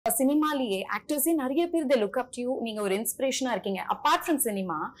சினிமாலேயே ஆக்டர்ஸே நிறைய பேர் they look up to you. நீங்க ஒரு இன்ஸ்பிரேஷனா இருக்கீங்க. Apart from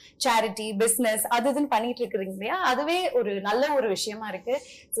cinema, charity, business அது இதுன்னு பண்ணிட்டு இருக்கீங்க இல்லையா, அதுவே ஒரு நல்ல ஒரு விஷயமா இருக்கு.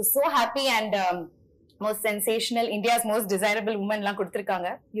 so happy and most sensational, India's most desirable woman லாம்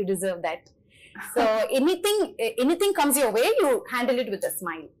கொடுத்திருக்காங்க. You deserve that. So anything comes your way, you handle it with a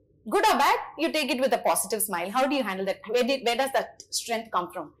smile. Good or bad, you take it with a positive smile. How do you handle that? Where does that strength come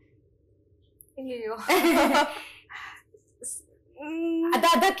from? ஐயோ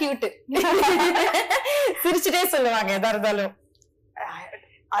அதான் cute. சிரிச்சுட்டே சொல்லுவாங்க எதா இருந்தாலும்.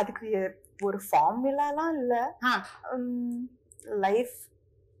 அதுக்கு ஒரு ஃபார்முலாலாம் இல்ல. Life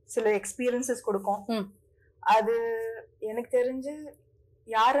சில எக்ஸ்பீரியன்சஸ் கொடுக்கும். அது எனக்கு தெரிஞ்சு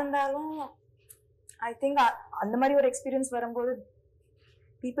யார் இருந்தாலும் ஐ திங்க் அந்த மாதிரி ஒரு எக்ஸ்பீரியன்ஸ் வரும்போது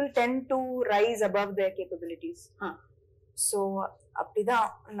people tend to rise above their capabilities. So அப்படிதான்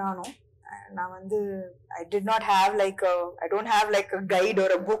நானும். நான் வந்து I did not have like I don't have like a guide or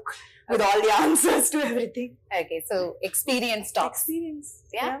a book with all the answers to everything. Okay, so experience talks. Experience.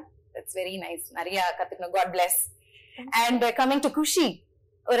 Yeah, that's very nice. Nariya kathukno. God bless. And coming to Kushi,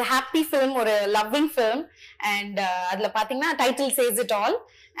 ஒரு happy film, ஒரு loving film, and அதுல பாத்தீங்கன்னா title says it all.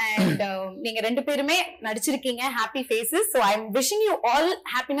 And நீங்க ரெண்டு பேருமே நடிச்சிருக்கீங்க, happy faces. So I'm wishing you all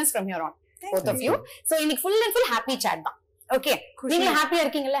happiness from here on, both of you. So இன்னைக்கு full and full happy chat தான். Okay, நீங்க ஹாப்பியா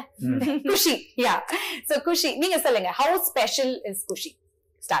இருக்கீங்கல்ல? குஷி. Yeah, so குஷி நீங்க சொல்லுங்க, how special is Kushi?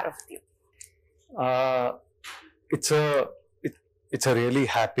 Start off with you. It's a really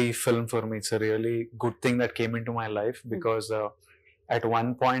happy film for me. It's a really good thing that came into my life because at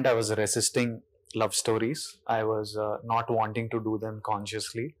one point I was resisting love stories. I was not wanting to do them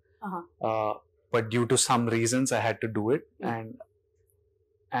consciously, but due to some reasons I had to do it.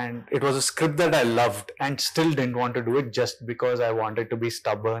 And it was a script that I loved and still didn't want to do it just because I wanted to be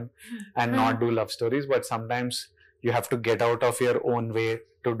stubborn and not do love stories. But sometimes you have to get out of your own way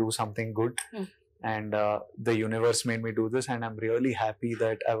to do something good. And the universe made me do this, and I'm really happy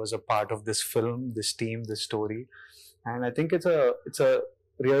that I was a part of this film, this team, this story. And I think it's a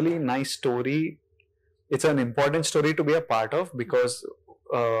really nice story. It's an important story to be a part of because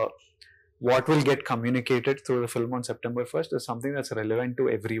what will get communicated through the film on September 1st is something that's relevant to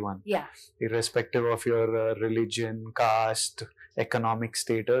everyone. Yeah. Irrespective of your religion, caste, economic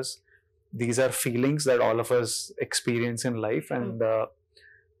status. These are feelings that all of us experience in life, and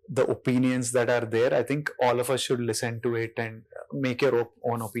the opinions that are there, I think all of us should listen to it and make your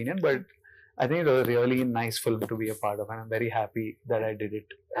own opinion. But I think it was a really nice film to be a part of, and I'm very happy that I did it.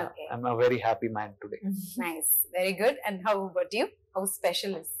 Okay. I'm a very happy man today. Nice, very good. And how about you? How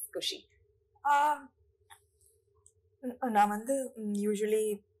special is Kushi? நான் வந்து usually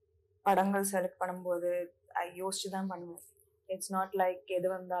படங்கள் select பண்ணும்போது யோசிச்சு தான் பண்ணுவேன். It's not like எது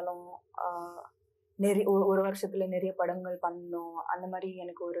வந்தாலும் நிறைய ஒரு வருஷத்துல நிறைய படங்கள் பண்ணணும் அந்த மாதிரி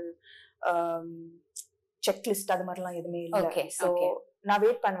எனக்கு ஒரு செக்லிஸ்ட் அது மாதிரிலாம் எதுவுமே இல்லை. ஸோ நான்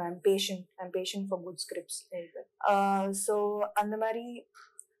வெயிட் பண்ணுவேன். I'm patient for good scripts. So அந்த மாதிரி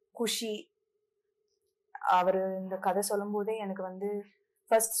குஷி அவர் இந்த கதை சொல்லும் போதே எனக்கு வந்து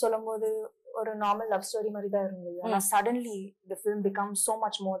ஃபர்ஸ்ட் சொல்லும் போது ஒரு நார்மல் லவ் ஸ்டோரி மாதிரி தான் இருந்தது. ஆனா suddenly the film become so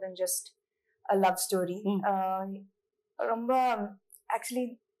much more then just a love story. ரொம்ப ஆக்சுவலி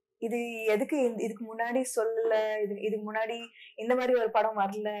இது எதுக்கு இதுக்கு முன்னாடி சொல்லல, இதுக்கு முன்னாடி இந்த மாதிரி ஒரு படம்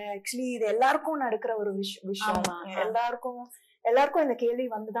வரல. ஆக்சுவலி இது எல்லாருக்கும் நடக்கிற ஒரு விஷயம். எல்லாருக்கும் இந்த கேள்வி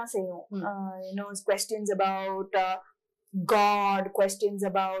வந்துதான் செய்யும். questions about God, questions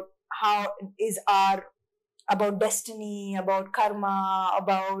about how is our, about destiny, about karma,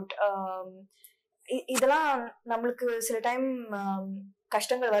 about இதெல்லாம் நம்மளுக்கு சில டைம்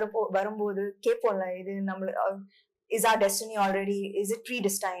கஷ்டங்கள் வரும்போது கேட்போம்ல, இது நம்மளுக்கு is our destiny already, is it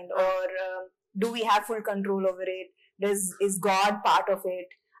predestined, or do we have full control over it, is God part of it?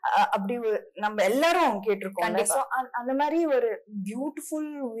 அப்படி நம்ம எல்லாரும் கேட்டிருக்கோம். அந்த மாதிரி ஒரு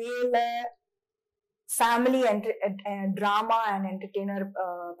பியூட்டிஃபுல் வேல ஃபேமிலி டிராமா அண்ட் என்டர்டெய்னர்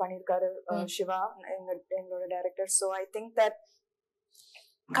பண்ணிருக்காரு சிவா, எங்களோட director. So I think that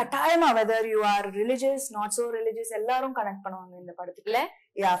கட்டாயமா whether you are religious not so religious எல்லாரும் கனெக்ட் பண்ணுவாங்க இந்த படத்துக்குள்ள.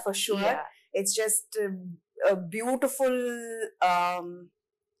 யா for sure. It's just a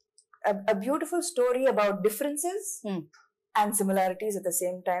beautiful story about differences and similarities at the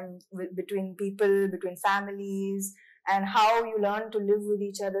same time between people, between families, and how you learn to live with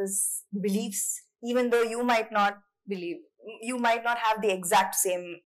each other's beliefs, even though you might not believe, you might not have the exact same